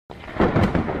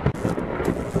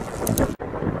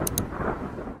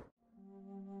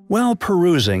While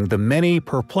perusing the many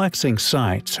perplexing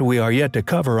sites we are yet to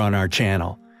cover on our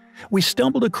channel, we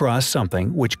stumbled across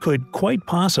something which could quite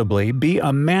possibly be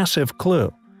a massive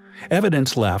clue,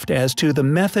 evidence left as to the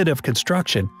method of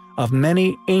construction of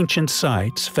many ancient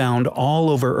sites found all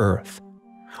over Earth.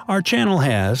 Our channel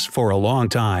has, for a long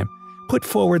time, put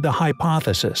forward the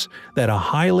hypothesis that a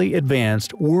highly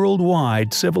advanced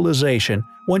worldwide civilization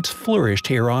once flourished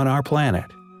here on our planet.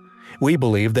 We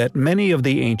believe that many of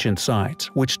the ancient sites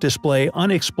which display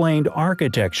unexplained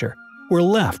architecture were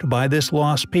left by this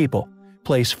lost people,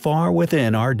 placed far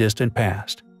within our distant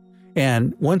past.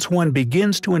 And once one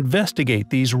begins to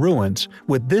investigate these ruins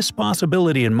with this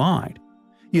possibility in mind,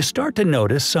 you start to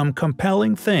notice some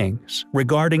compelling things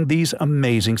regarding these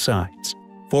amazing sites.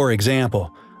 For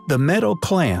example, the metal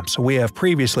clamps we have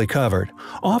previously covered,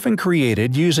 often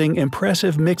created using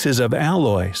impressive mixes of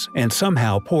alloys and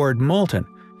somehow poured molten,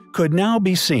 could now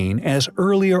be seen as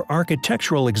earlier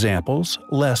architectural examples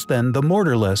less than the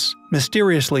mortarless,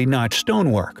 mysteriously notched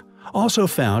stonework, also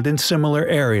found in similar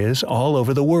areas all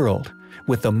over the world,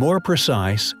 with the more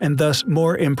precise and thus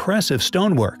more impressive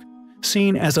stonework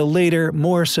seen as a later,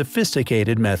 more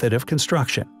sophisticated method of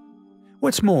construction.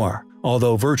 What's more,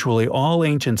 although virtually all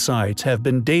ancient sites have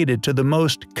been dated to the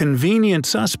most convenient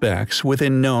suspects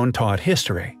within known taught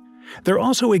history, there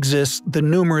also exists the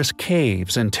numerous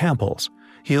caves and temples,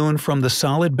 hewn from the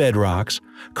solid bedrocks,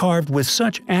 carved with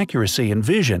such accuracy and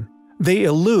vision, they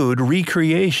elude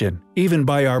recreation even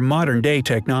by our modern-day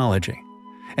technology.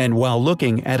 And while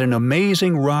looking at an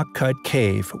amazing rock-cut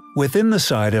cave within the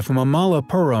site of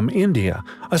Mamallapuram, India,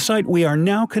 a site we are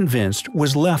now convinced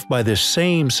was left by this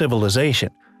same civilization,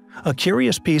 a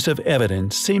curious piece of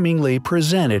evidence seemingly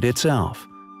presented itself.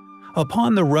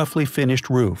 Upon the roughly finished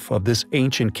roof of this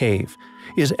ancient cave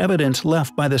is evidence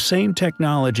left by the same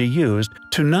technology used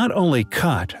to not only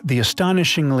cut the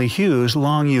astonishingly huge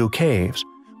Longyu caves,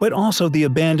 but also the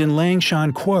abandoned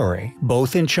Langshan quarry,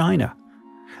 both in China.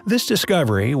 This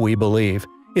discovery, we believe,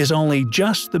 is only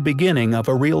just the beginning of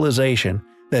a realization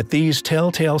that these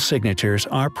telltale signatures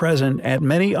are present at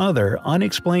many other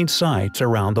unexplained sites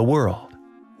around the world.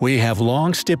 We have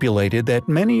long stipulated that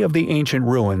many of the ancient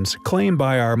ruins claimed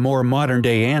by our more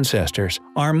modern-day ancestors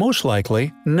are most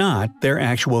likely not their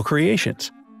actual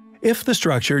creations. If the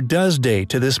structure does date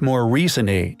to this more recent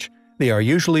age, they are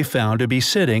usually found to be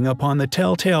sitting upon the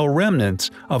telltale remnants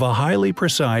of a highly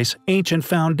precise ancient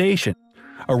foundation,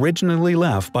 originally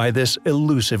left by this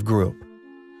elusive group.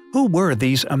 Who were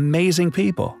these amazing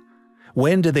people?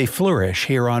 When did they flourish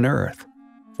here on Earth?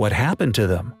 What happened to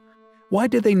them? Why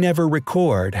did they never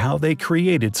record how they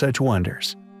created such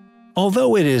wonders?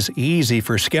 Although it is easy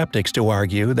for skeptics to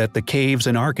argue that the caves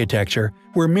and architecture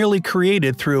were merely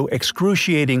created through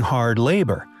excruciating hard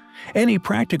labor, any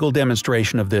practical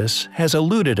demonstration of this has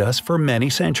eluded us for many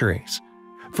centuries.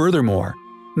 Furthermore,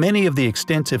 many of the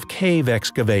extensive cave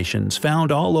excavations found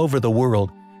all over the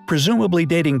world, presumably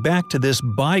dating back to this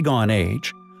bygone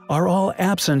age, are all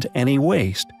absent any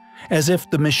waste, as if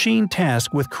the machine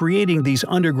tasked with creating these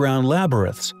underground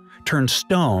labyrinths turned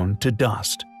stone to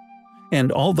dust.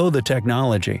 And although the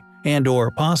technology and/or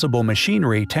possible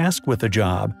machinery tasked with the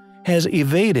job has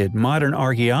evaded modern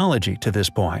archaeology to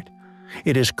this point,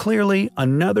 it is clearly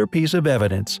another piece of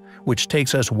evidence which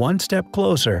takes us one step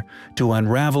closer to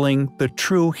unraveling the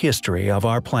true history of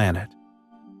our planet.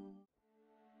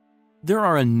 There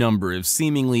are a number of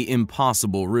seemingly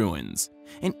impossible ruins,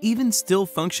 and even still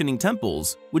functioning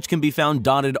temples, which can be found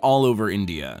dotted all over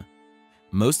India.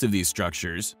 Most of these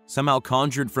structures, somehow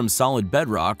conjured from solid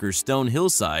bedrock or stone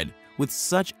hillside, with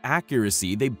such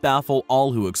accuracy they baffle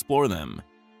all who explore them.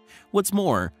 What's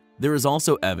more, there is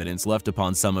also evidence left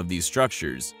upon some of these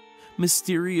structures,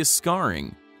 mysterious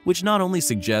scarring, which not only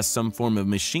suggests some form of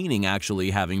machining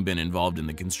actually having been involved in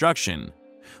the construction,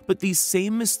 but these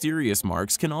same mysterious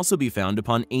marks can also be found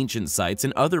upon ancient sites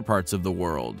in other parts of the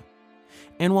world.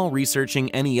 And while researching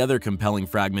any other compelling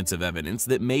fragments of evidence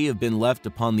that may have been left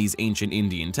upon these ancient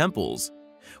Indian temples,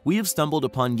 we have stumbled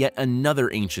upon yet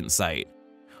another ancient site,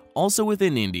 also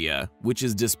within India, which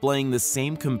is displaying the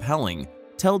same compelling,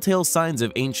 telltale signs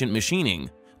of ancient machining,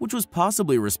 which was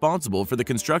possibly responsible for the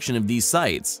construction of these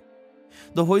sites.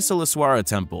 The Hoysalaswara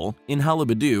Temple in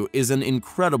Halebidu is an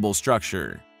incredible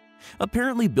structure,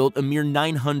 apparently built a mere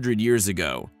 900 years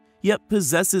ago, yet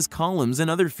possesses columns and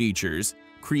other features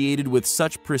created with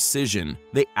such precision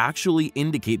they actually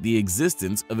indicate the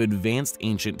existence of advanced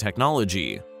ancient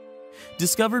technology.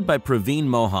 Discovered by Praveen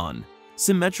Mohan,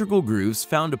 symmetrical grooves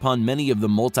found upon many of the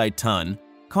multi-ton,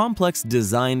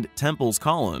 complex-designed temple's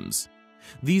columns.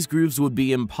 These grooves would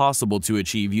be impossible to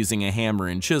achieve using a hammer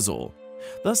and chisel.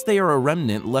 Thus they are a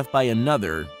remnant left by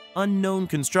another, unknown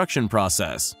construction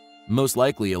process, most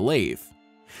likely a lathe.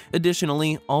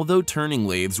 Additionally, although turning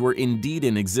lathes were indeed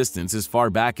in existence as far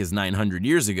back as 900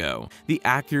 years ago, the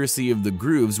accuracy of the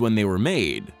grooves when they were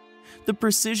made, the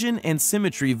precision and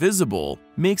symmetry visible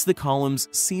makes the columns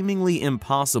seemingly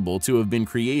impossible to have been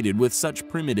created with such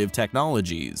primitive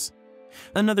technologies.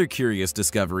 Another curious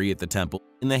discovery at the temple,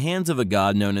 in the hands of a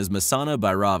god known as Masana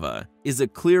Bhairava, is a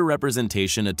clear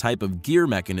representation of a type of gear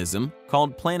mechanism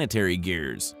called planetary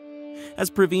gears. As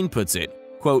Praveen puts it,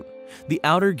 quote, "The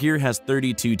outer gear has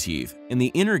 32 teeth, and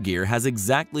the inner gear has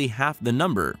exactly half the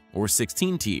number, or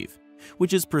 16 teeth,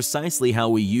 which is precisely how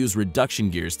we use reduction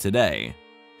gears today.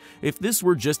 If this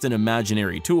were just an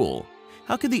imaginary tool,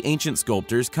 how could the ancient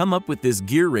sculptors come up with this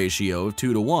gear ratio of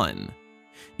 2:1?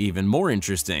 Even more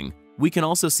interesting, we can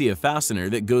also see a fastener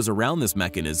that goes around this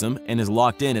mechanism and is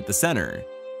locked in at the center.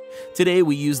 Today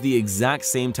we use the exact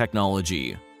same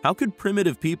technology. How could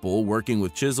primitive people working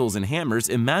with chisels and hammers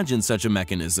imagine such a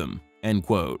mechanism?" End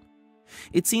quote.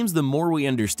 It seems the more we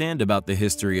understand about the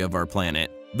history of our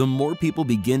planet, the more people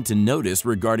begin to notice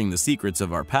regarding the secrets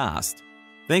of our past.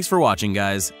 Thanks for watching,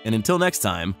 guys, and until next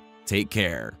time, take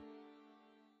care.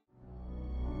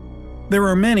 There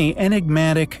are many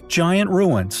enigmatic, giant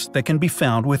ruins that can be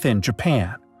found within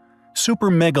Japan. Super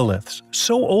megaliths,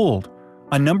 so old,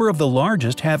 a number of the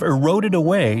largest have eroded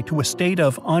away to a state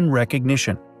of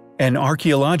unrecognition. An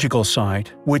archaeological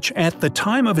site, which at the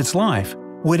time of its life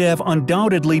would have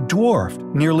undoubtedly dwarfed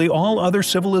nearly all other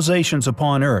civilizations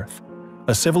upon Earth.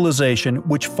 A civilization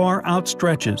which far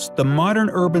outstretches the modern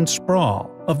urban sprawl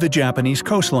of the Japanese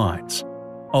coastlines.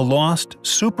 A lost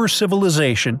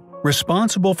super-civilization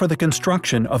responsible for the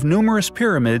construction of numerous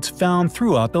pyramids found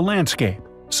throughout the landscape,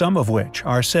 some of which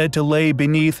are said to lay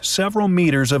beneath several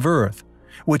meters of earth,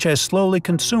 which has slowly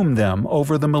consumed them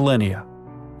over the millennia.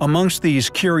 Amongst these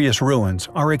curious ruins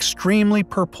are extremely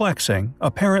perplexing,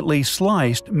 apparently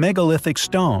sliced megalithic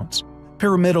stones,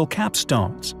 pyramidal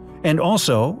capstones, and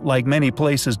also, like many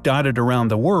places dotted around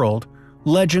the world,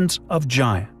 legends of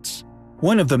giants.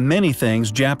 One of the many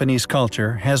things Japanese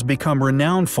culture has become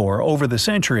renowned for over the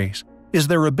centuries is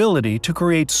their ability to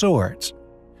create swords,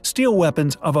 steel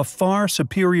weapons of a far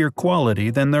superior quality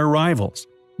than their rivals,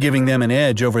 giving them an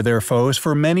edge over their foes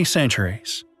for many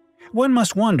centuries. One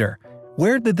must wonder,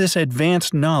 where did this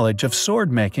advanced knowledge of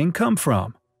sword-making come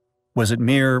from? Was it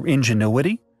mere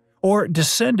ingenuity? Or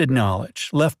descended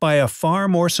knowledge left by a far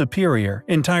more superior,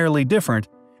 entirely different,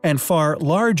 and far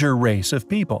larger race of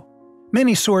people?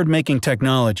 Many sword-making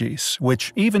technologies,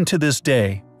 which even to this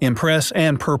day impress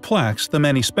and perplex the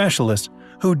many specialists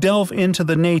who delve into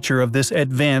the nature of this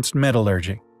advanced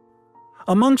metallurgy.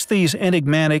 Amongst these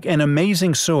enigmatic and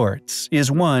amazing swords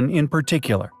is one in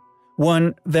particular,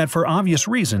 one that for obvious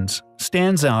reasons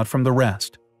stands out from the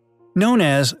rest. Known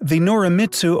as the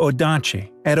Norimitsu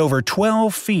Odachi, at over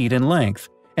 12 feet in length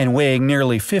and weighing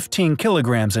nearly 15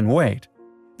 kilograms in weight,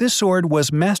 this sword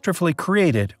was masterfully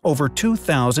created over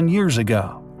 2,000 years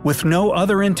ago, with no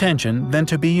other intention than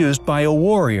to be used by a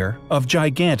warrior of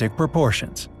gigantic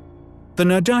proportions. The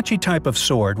Nadachi type of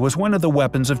sword was one of the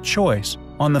weapons of choice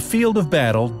on the field of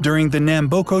battle during the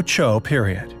Namboku-cho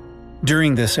period.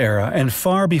 During this era and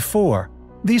far before,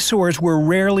 these swords were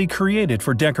rarely created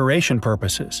for decoration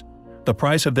purposes. The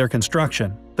price of their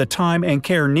construction, the time and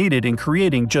care needed in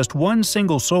creating just one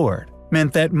single sword,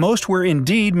 meant that most were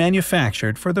indeed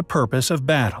manufactured for the purpose of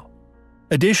battle.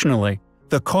 Additionally,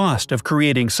 the cost of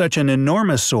creating such an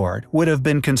enormous sword would have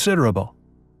been considerable.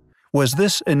 Was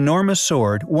this enormous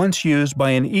sword once used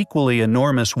by an equally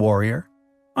enormous warrior?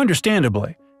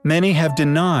 Understandably, many have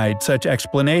denied such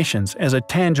explanations as a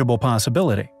tangible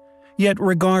possibility. Yet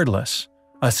regardless,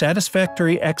 a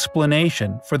satisfactory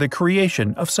explanation for the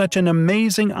creation of such an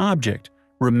amazing object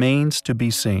remains to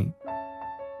be seen.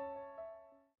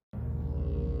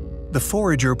 The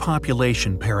forager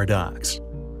population paradox.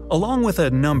 Along with a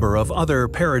number of other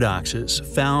paradoxes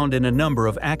found in a number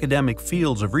of academic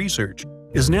fields of research,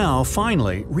 is now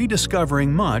finally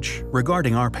rediscovering much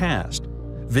regarding our past,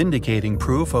 vindicating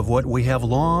proof of what we have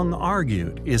long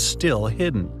argued is still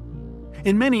hidden.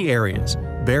 In many areas,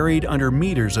 buried under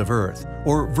meters of earth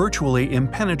or virtually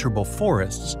impenetrable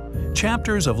forests,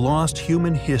 chapters of lost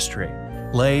human history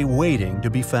lay waiting to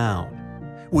be found,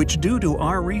 which due to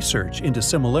our research into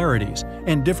similarities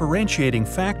and differentiating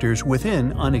factors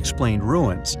within unexplained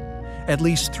ruins, at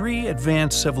least 3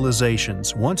 advanced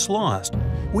civilizations once lost,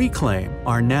 we claim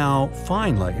are now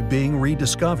finally being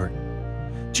rediscovered.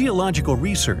 Geological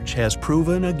research has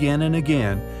proven again and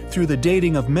again, through the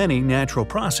dating of many natural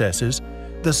processes,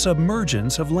 the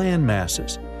submergence of land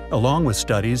masses, along with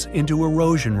studies into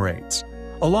erosion rates.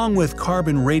 Along with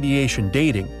carbon radiation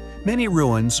dating, Many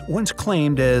ruins, once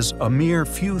claimed as a mere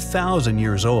few thousand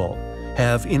years old,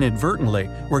 have inadvertently,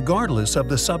 regardless of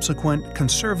the subsequent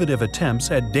conservative attempts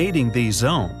at dating these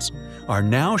zones, are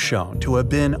now shown to have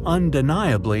been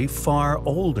undeniably far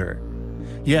older.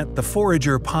 Yet the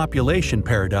forager population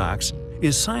paradox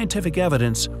is scientific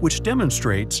evidence which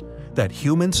demonstrates that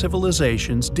human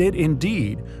civilizations did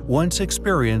indeed once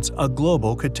experience a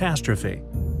global catastrophe.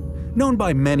 Known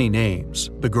by many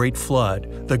names, the Great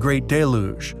Flood, the Great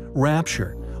Deluge,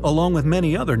 Rapture, along with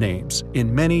many other names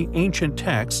in many ancient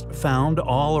texts found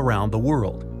all around the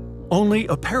world. Only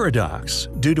a paradox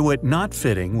due to it not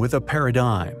fitting with a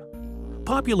paradigm.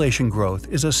 Population growth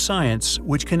is a science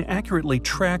which can accurately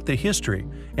track the history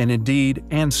and indeed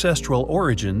ancestral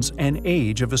origins and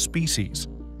age of a species.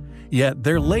 Yet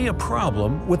there lay a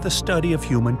problem with the study of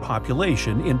human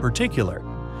population in particular.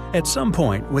 At some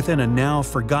point within a now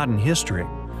forgotten history,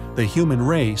 the human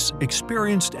race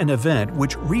experienced an event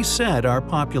which reset our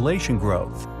population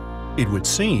growth. It would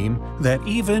seem that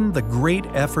even the great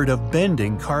effort of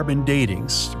bending carbon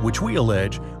datings, which we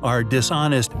allege are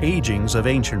dishonest agings of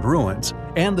ancient ruins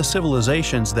and the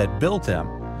civilizations that built them,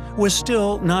 was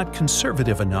still not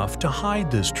conservative enough to hide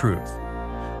this truth.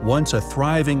 Once a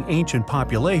thriving ancient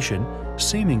population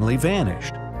seemingly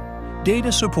vanished.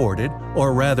 Data supported,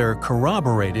 or rather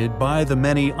corroborated by the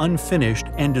many unfinished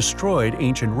and destroyed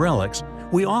ancient relics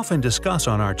we often discuss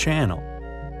on our channel.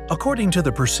 According to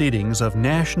the proceedings of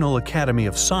National Academy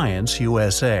of Science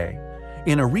USA,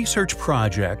 in a research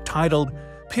project titled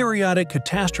 "Periodic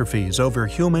Catastrophes Over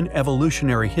Human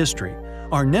Evolutionary History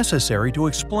Are Necessary to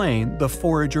Explain the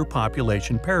Forager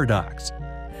Population Paradox,"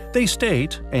 they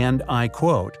state, and I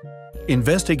quote,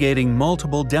 "Investigating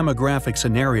multiple demographic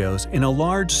scenarios in a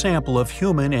large sample of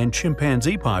human and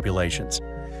chimpanzee populations,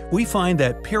 we find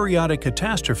that periodic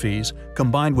catastrophes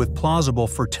combined with plausible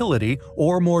fertility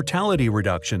or mortality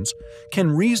reductions can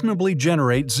reasonably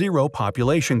generate zero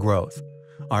population growth.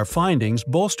 Our findings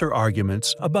bolster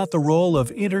arguments about the role of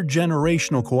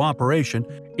intergenerational cooperation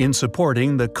in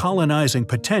supporting the colonizing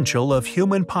potential of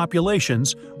human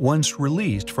populations once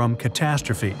released from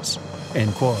catastrophes."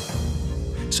 End quote.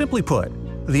 Simply put,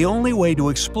 the only way to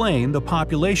explain the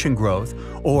population growth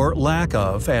or lack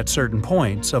of at certain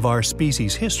points of our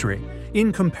species' history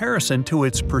in comparison to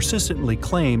its persistently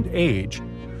claimed age,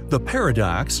 the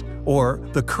paradox, or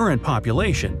the current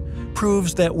population,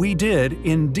 proves that we did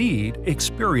indeed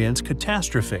experience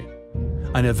catastrophe.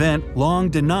 An event long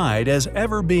denied as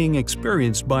ever being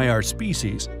experienced by our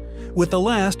species, with the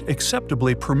last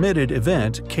acceptably permitted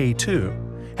event, K2,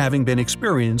 having been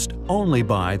experienced only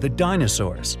by the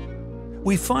dinosaurs.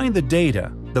 We find the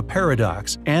data, the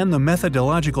paradox, and the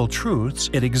methodological truths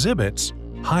it exhibits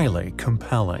highly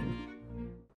compelling.